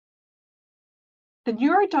The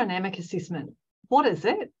neurodynamic assessment, what is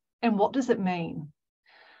it and what does it mean?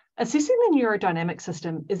 Assessing the neurodynamic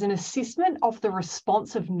system is an assessment of the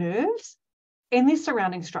response of nerves and their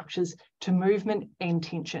surrounding structures to movement and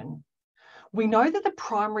tension. We know that the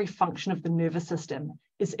primary function of the nervous system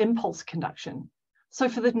is impulse conduction. So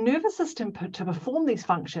for the nervous system to perform these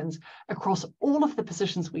functions across all of the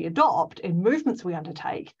positions we adopt and movements we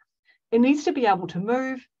undertake, it needs to be able to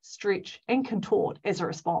move, stretch, and contort as a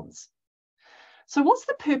response. So what's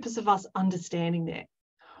the purpose of us understanding that?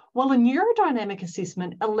 Well, a neurodynamic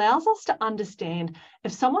assessment allows us to understand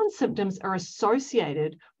if someone's symptoms are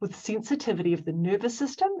associated with sensitivity of the nervous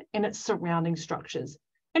system and its surrounding structures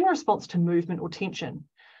in response to movement or tension,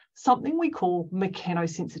 something we call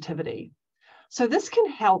mechanosensitivity. So this can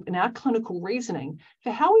help in our clinical reasoning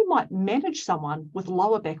for how we might manage someone with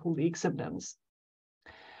lower back or leg symptoms.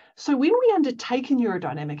 So when we undertake a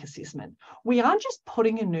neurodynamic assessment, we aren't just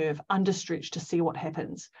putting a nerve under stretch to see what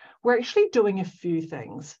happens. We're actually doing a few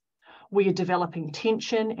things. We are developing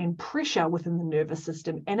tension and pressure within the nervous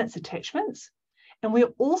system and its attachments. And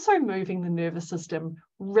we're also moving the nervous system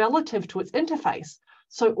relative to its interface,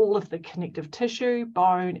 so all of the connective tissue,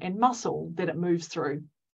 bone, and muscle that it moves through.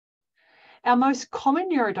 Our most common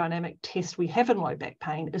neurodynamic test we have in low back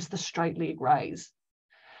pain is the straight leg raise.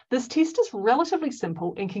 This test is relatively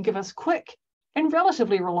simple and can give us quick and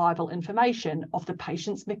relatively reliable information of the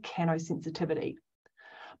patient's mechanosensitivity.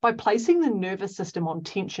 By placing the nervous system on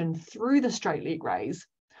tension through the straight leg raise,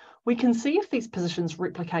 we can see if these positions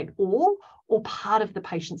replicate all or part of the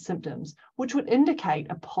patient's symptoms, which would indicate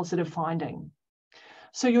a positive finding.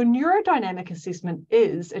 So your neurodynamic assessment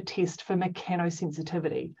is a test for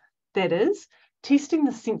mechanosensitivity. That is, testing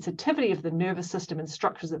the sensitivity of the nervous system and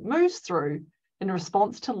structures it moves through in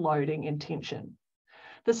response to loading and tension.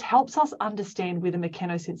 This helps us understand whether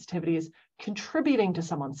mechanosensitivity is contributing to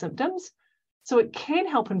someone's symptoms, so it can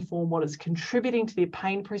help inform what is contributing to their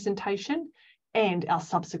pain presentation and our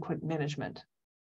subsequent management.